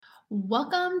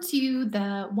Welcome to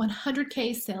the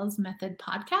 100K Sales Method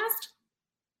podcast.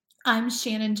 I'm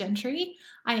Shannon Gentry.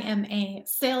 I am a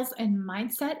sales and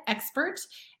mindset expert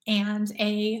and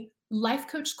a life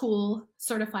coach school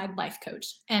certified life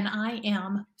coach. And I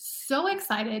am so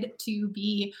excited to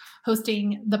be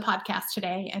hosting the podcast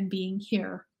today and being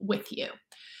here with you.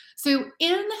 So,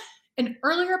 in an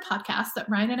earlier podcast that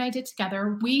Ryan and I did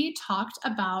together, we talked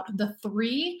about the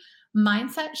three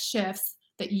mindset shifts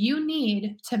that you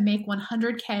need to make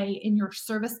 100K in your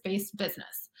service based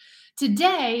business.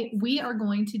 Today, we are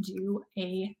going to do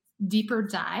a deeper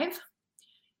dive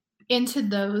into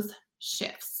those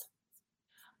shifts.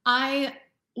 I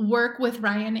work with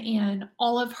Ryan in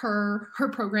all of her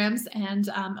programs, and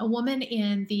a woman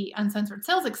in the Uncensored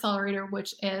Sales Accelerator,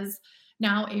 which is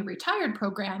now a retired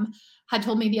program, had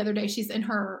told me the other day she's in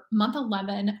her month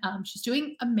 11. She's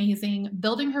doing amazing,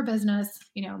 building her business,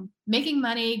 making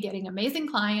money, getting amazing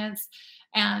clients.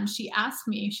 And she asked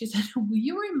me, she said, will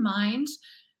you remind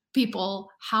people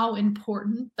how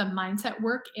important the mindset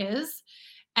work is?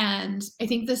 And I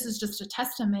think this is just a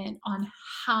testament on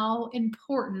how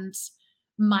important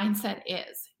mindset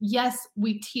is. Yes,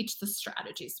 we teach the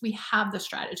strategies. We have the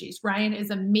strategies. Ryan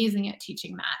is amazing at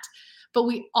teaching that. But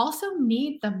we also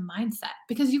need the mindset,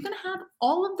 because you can have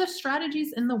all of the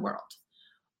strategies in the world,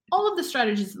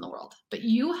 but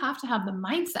you have to have the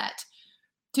mindset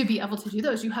to be able to do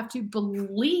those. You have to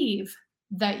believe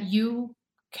that you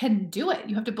can do it.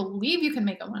 You have to believe you can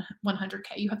make a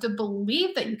 100K. You have to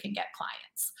believe that you can get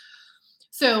clients.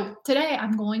 So today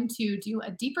I'm going to do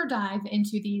a deeper dive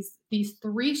into these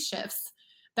three shifts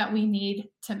that we need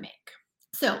to make.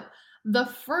 So the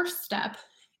first step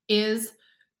is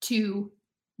to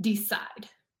decide.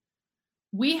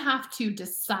 We have to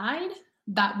decide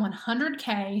that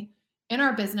 100K in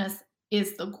our business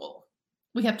is the goal.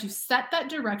 We have to set that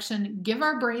direction, give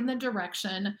our brain the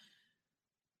direction,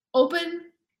 open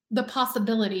the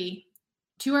possibility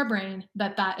to our brain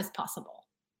that that is possible.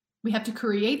 We have to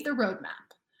create the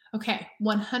roadmap. Okay,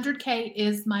 100K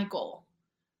is my goal.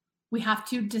 We have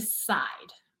to decide.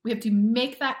 We have to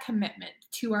make that commitment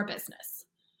to our business.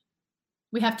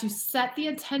 We have to set the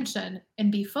intention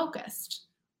and be focused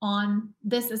on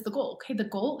this as the goal. Okay, the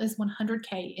goal is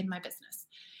 100K in my business.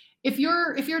 If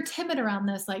you're timid around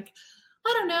this, like,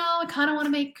 I don't know, I kind of want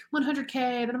to make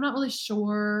 100K, but I'm not really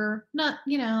sure.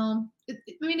 It'd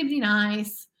be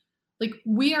nice. Like,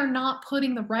 we are not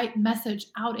putting the right message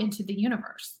out into the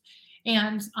universe.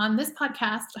 And on this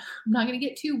podcast, I'm not going to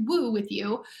get too woo with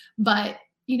you, but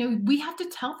we have to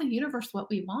tell the universe what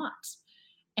we want.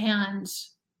 And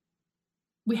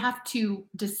we have to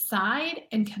decide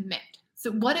and commit.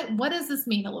 So what does this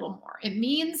mean a little more? It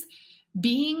means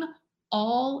being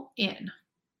all in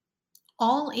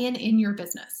your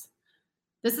business.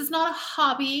 This is not a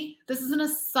hobby. This isn't a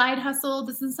side hustle.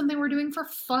 This isn't something we're doing for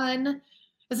fun.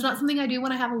 It's not something I do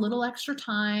when I have a little extra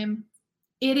time.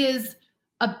 It is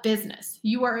a business.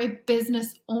 You are a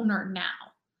business owner now.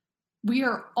 We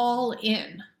are all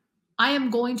in. I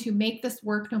am going to make this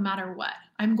work no matter what.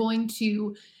 I'm going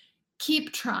to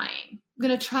keep trying. I'm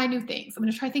going to try new things. I'm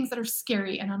going to try things that are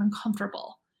scary and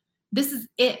uncomfortable. This is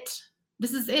it.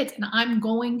 And I'm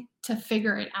going to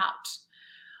figure it out.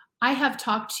 I have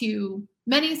talked to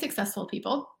many successful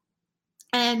people,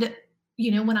 and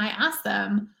when I ask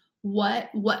them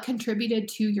what contributed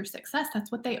to your success,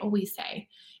 that's what they always say,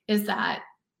 is that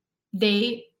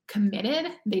they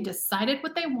committed, they decided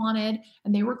what they wanted,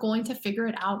 and they were going to figure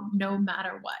it out no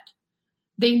matter what.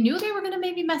 They knew they were going to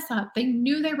maybe mess up. They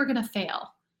knew they were going to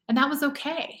fail, and that was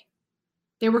okay.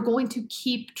 They were going to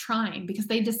keep trying because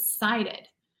they decided,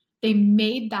 they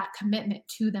made that commitment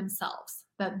to themselves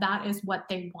that that is what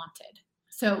they wanted.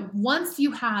 So once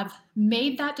you have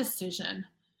made that decision,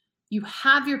 you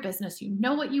have your business, you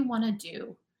know what you want to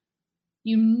do,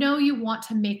 you know you want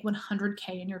to make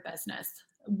 100K in your business.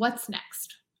 What's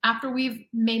next? After we've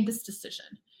made this decision,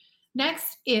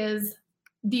 next is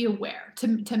the aware,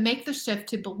 to make the shift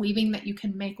to believing that you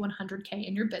can make 100K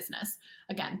in your business.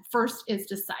 Again, first is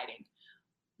deciding.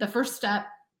 The first step,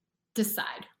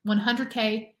 decide.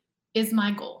 100K is my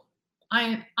goal.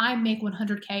 I make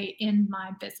 100K in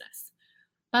my business.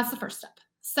 That's the first step.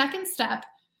 Second step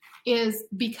is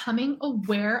becoming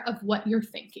aware of what you're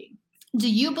thinking. Do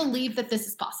you believe that this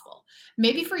is possible?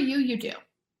 Maybe for you, you do,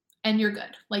 and you're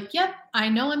good. Like, yep, I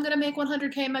know I'm going to make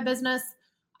 100K in my business.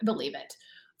 I believe it.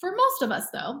 For most of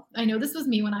us, though, I know this was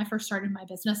me when I first started my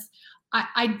business,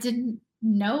 I didn't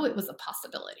know it was a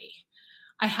possibility.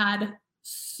 I had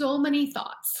so many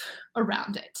thoughts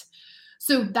around it.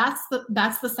 So that's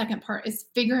the second part, is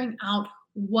figuring out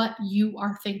what you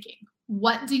are thinking.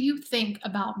 What do you think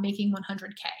about making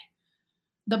 100K?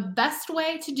 The best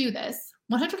way to do this,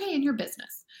 100K in your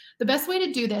business, the best way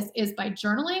to do this is by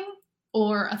journaling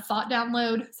or a thought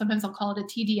download. Sometimes I'll call it a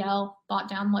TDL, thought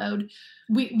download.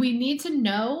 We need to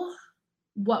know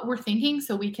what we're thinking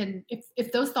so we can,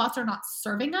 if those thoughts are not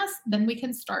serving us, then we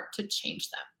can start to change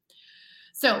them.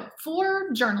 So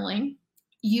for journaling,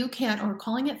 you can, or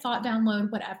calling it thought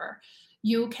download, whatever,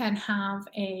 you can have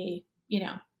a,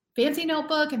 fancy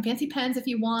notebook and fancy pens if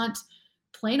you want.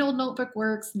 Plain old notebook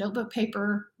works, notebook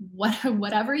paper,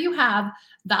 whatever you have,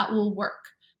 that will work.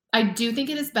 I do think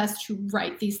it is best to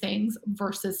write these things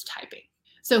versus typing.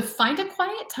 So find a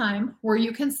quiet time where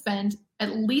you can spend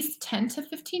at least 10 to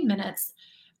 15 minutes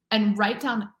and write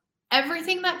down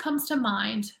everything that comes to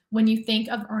mind when you think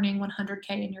of earning 100K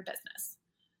in your business.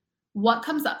 What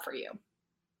comes up for you?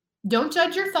 Don't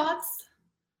judge your thoughts.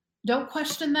 Don't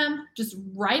question them. Just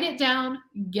write it down,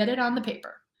 get it on the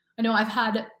paper. I know I've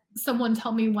had someone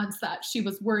tell me once that she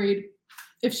was worried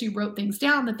if she wrote things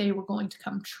down that they were going to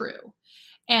come true.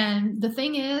 And the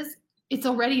thing is, it's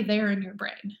already there in your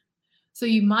brain. So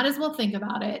you might as well think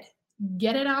about it,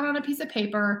 get it out on a piece of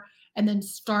paper, and then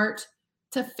start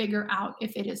to figure out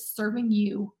if it is serving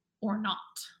you or not.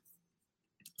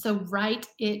 So write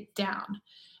it down.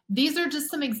 These are just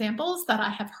some examples that I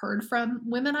have heard from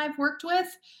women I've worked with,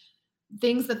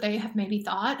 things that they have maybe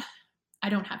thought, I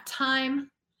don't have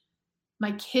time,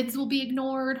 my kids will be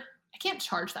ignored, I can't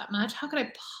charge that much. How could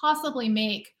I possibly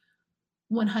make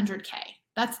 100K?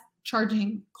 That's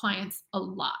charging clients a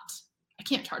lot. I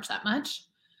can't charge that much.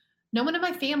 No one in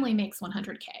my family makes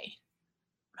 100K.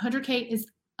 100K is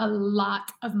a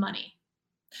lot of money.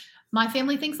 My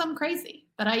family thinks I'm crazy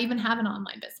that I even have an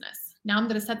online business. Now I'm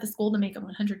going to set this goal to make a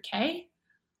 100K.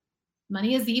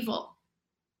 Money is evil.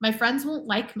 My friends won't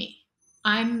like me.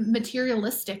 I'm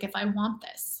materialistic if I want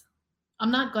this.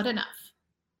 I'm not good enough.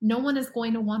 No one is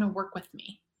going to want to work with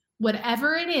me.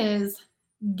 Whatever it is,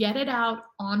 get it out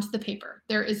onto the paper.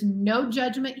 There is no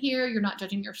judgment here. You're not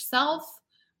judging yourself.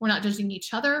 We're not judging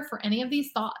each other for any of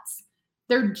these thoughts.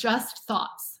 They're just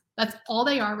thoughts. That's all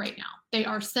they are right now. They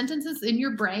are sentences in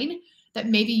your brain that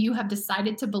maybe you have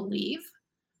decided to believe,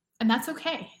 and that's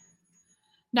okay.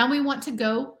 Now we want to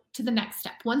go to the next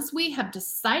step. Once we have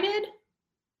decided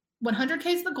 100K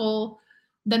is the goal,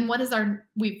 then what is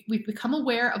we've become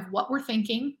aware of what we're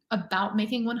thinking about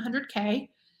making 100K.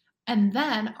 And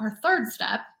then our third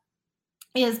step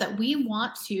is that we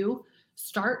want to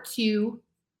start to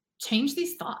change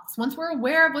these thoughts. Once we're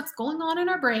aware of what's going on in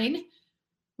our brain,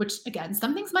 which again,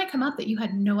 some things might come up that you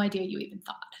had no idea you even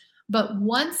thought. But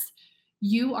once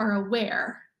you are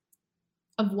aware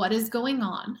of what is going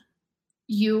on,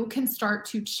 you can start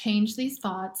to change these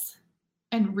thoughts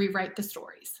and rewrite the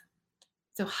stories.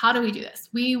 So how do we do this?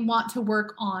 We want to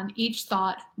work on each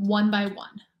thought one by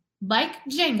one. Like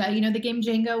Jenga, the game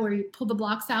Jenga where you pull the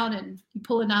blocks out and you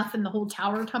pull enough and the whole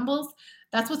tower tumbles.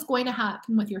 That's what's going to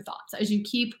happen with your thoughts as you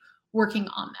keep working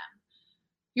on them.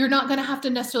 You're not going to have to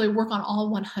necessarily work on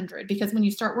all 100 because when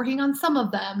you start working on some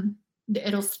of them,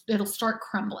 it'll start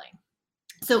crumbling.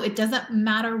 So it doesn't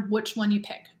matter which one you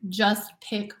pick. Just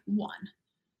pick one.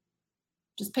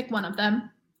 Just pick one of them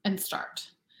and start.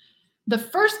 The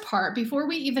first part, before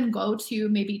we even go to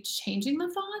maybe changing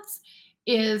the thoughts,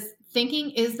 is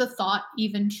thinking, is the thought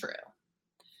even true?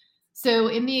 So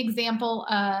in the example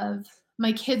of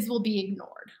my kids will be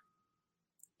ignored,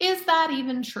 is that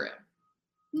even true?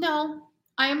 No,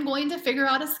 I am going to figure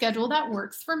out a schedule that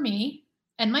works for me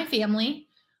and my family.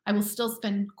 I will still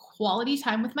spend quality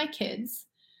time with my kids.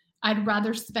 I'd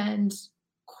rather spend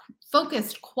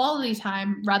focused quality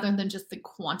time rather than just the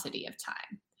quantity of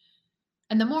time.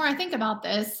 And the more I think about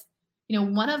this,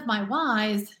 one of my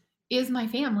whys is my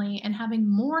family and having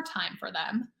more time for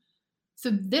them.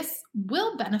 So this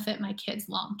will benefit my kids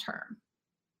long term.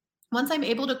 Once I'm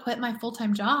able to quit my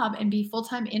full-time job and be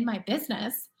full-time in my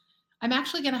business, I'm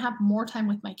actually going to have more time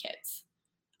with my kids.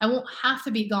 I won't have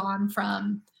to be gone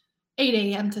from 8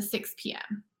 a.m. to 6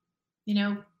 p.m.,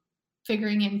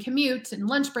 figuring in commute and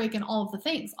lunch break and all of the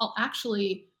things. I'll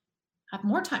actually have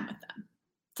more time with them.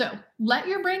 So let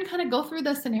your brain kind of go through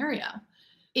the scenario.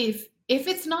 If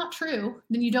it's not true,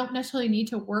 then you don't necessarily need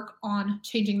to work on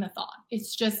changing the thought.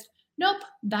 It's just, nope,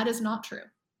 that is not true.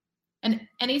 And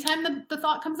anytime the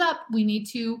thought comes up, we need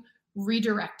to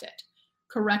redirect it,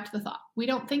 correct the thought. We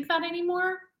don't think that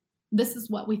anymore. This is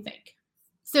what we think.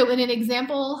 So in an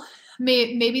example,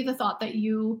 maybe the thought that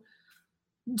you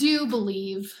do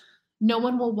believe, no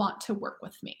one will want to work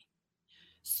with me.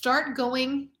 Start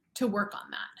going to work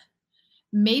on that.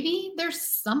 Maybe there's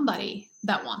somebody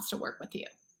that wants to work with you.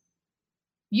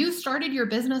 You started your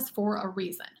business for a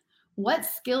reason. What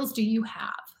skills do you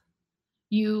have?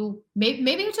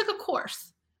 Maybe you took a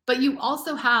course but you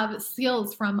also have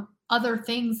skills from other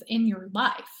things in your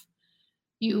life.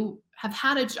 You have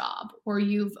had a job or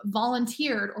you've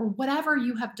volunteered or whatever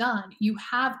you have done, you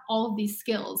have all of these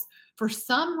skills. For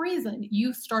some reason,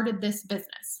 you started this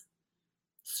business.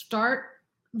 Start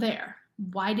there.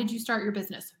 Why did you start your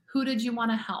business? Who did you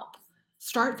want to help?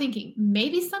 Start thinking,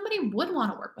 maybe somebody would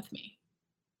want to work with me.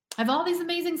 I have all these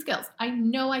amazing skills. I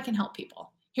know I can help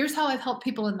people. Here's how I've helped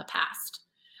people in the past.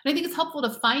 And I think it's helpful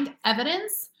to find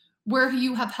evidence where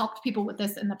you have helped people with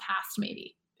this in the past,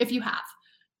 maybe, if you have,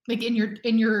 like in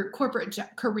your corporate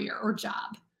career or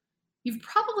job. You've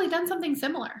probably done something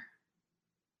similar.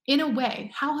 In a way,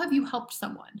 how have you helped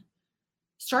someone?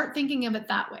 Start thinking of it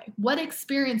that way. What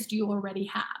experience do you already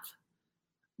have?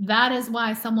 That is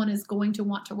why someone is going to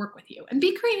want to work with you. And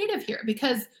be creative here,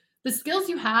 because the skills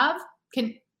you have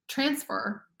can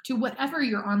transfer to whatever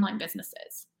your online business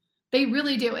is. They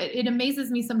really do. It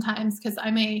amazes me sometimes because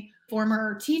I'm a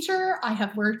former teacher. I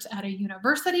have worked at a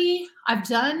university. I've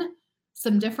done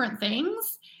some different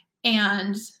things.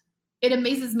 And it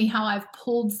amazes me how I've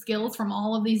pulled skills from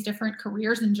all of these different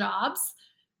careers and jobs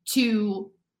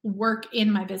to work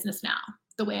in my business now,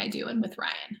 the way I do and with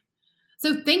Ryan.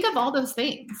 So think of all those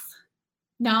things.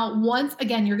 Now, once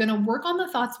again, you're going to work on the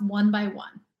thoughts one by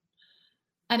one.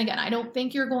 And again, I don't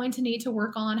think you're going to need to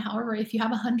work on, however, if you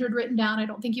have 100 written down, I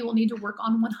don't think you will need to work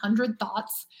on 100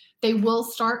 thoughts. They will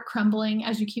start crumbling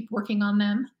as you keep working on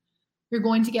them. You're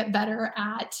going to get better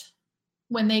at,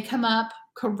 when they come up,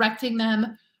 correcting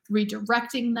them,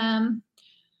 redirecting them.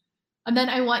 And then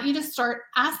I want you to start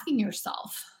asking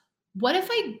yourself, what if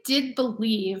I did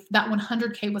believe that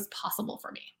 100K was possible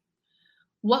for me?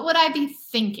 What would I be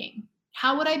thinking?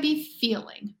 How would I be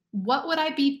feeling? What would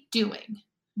I be doing?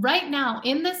 Right now,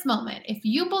 in this moment, if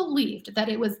you believed that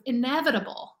it was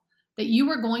inevitable that you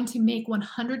were going to make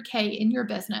 100K in your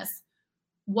business,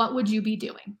 what would you be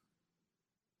doing?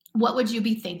 What would you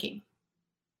be thinking?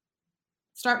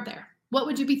 Start there. What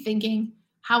would you be thinking?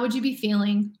 How would you be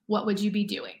feeling? What would you be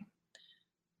doing?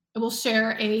 I will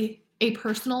share a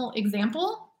personal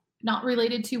example, not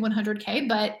related to 100K,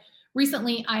 but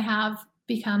recently I have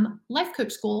become life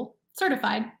coach school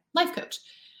certified life coach.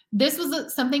 This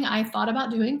was something I thought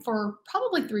about doing for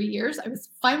probably 3 years. I was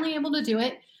finally able to do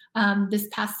it this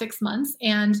past 6 months.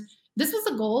 And this was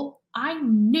a goal I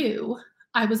knew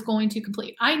I was going to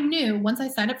complete. I knew once I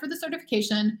signed up for the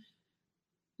certification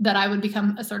that I would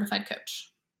become a certified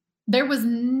coach. There was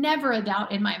never a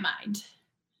doubt in my mind.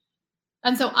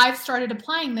 And so I've started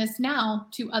applying this now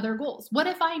to other goals. What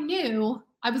if I knew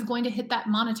I was going to hit that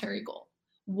monetary goal?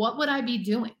 What would I be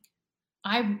doing?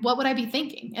 What would I be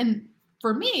thinking? And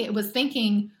for me, it was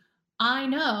thinking, I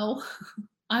know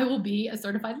I will be a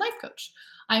certified life coach.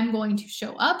 I'm going to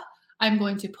show up. I'm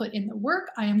going to put in the work.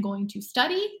 I am going to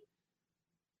study.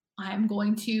 I am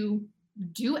going to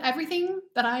do everything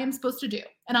that I am supposed to do.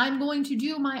 And I'm going to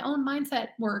do my own mindset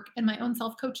work and my own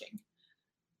self-coaching.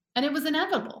 And it was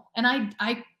inevitable. And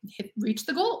I reached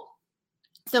the goal.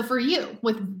 So for you,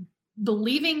 with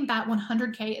believing that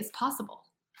 100K is possible,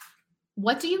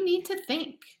 what do you need to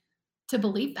think to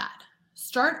believe that?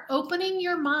 Start opening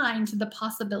your mind to the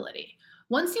possibility.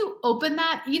 Once you open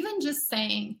that, even just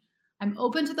saying, I'm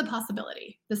open to the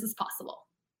possibility, this is possible,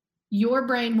 your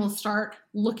brain will start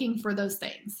looking for those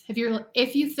things.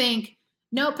 If you think,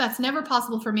 nope, that's never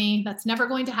possible for me, that's never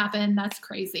going to happen, that's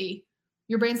crazy,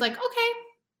 your brain's like, okay,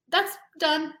 that's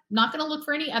done. Not going to look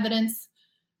for any evidence.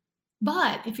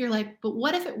 But if you're like, but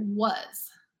what if it was?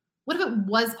 What if it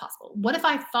was possible? What if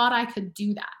I thought I could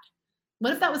do that?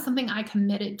 What if that was something I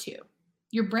committed to?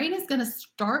 Your brain is going to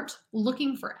start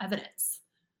looking for evidence.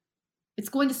 It's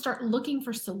going to start looking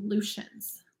for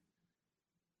solutions.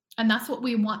 And that's what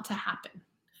we want to happen.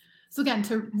 So again,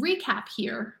 to recap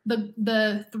here,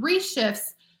 the 3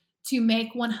 shifts to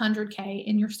make 100K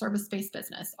in your service-based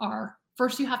business are,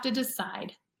 first, you have to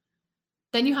decide.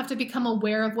 Then you have to become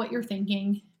aware of what you're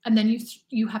thinking. And then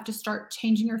you have to start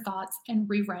changing your thoughts and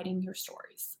rewriting your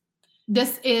stories.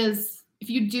 If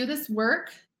you do this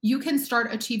work, you can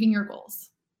start achieving your goals.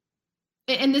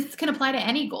 And this can apply to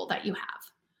any goal that you have.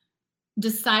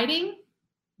 Deciding,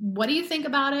 what do you think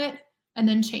about it? And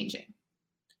then changing.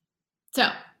 So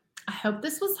I hope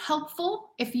this was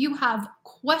helpful. If you have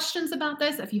questions about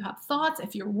this, if you have thoughts,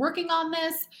 if you're working on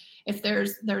this, if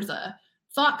there's a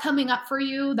thought coming up for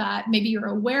you that maybe you're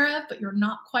aware of, but you're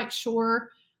not quite sure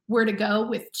where to go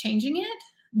with changing it,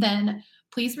 then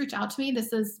please reach out to me.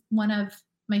 This is one of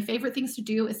my favorite things to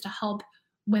do, is to help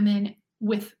women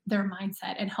with their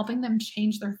mindset and helping them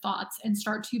change their thoughts and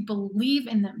start to believe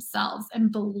in themselves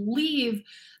and believe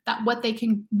that what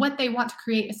they want to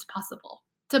create is possible.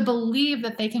 To believe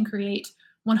that they can create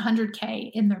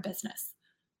 100K in their business.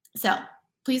 So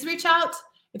please reach out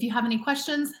if you have any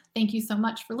questions. Thank you so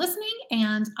much for listening,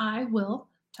 and I will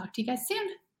talk to you guys soon.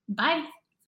 Bye.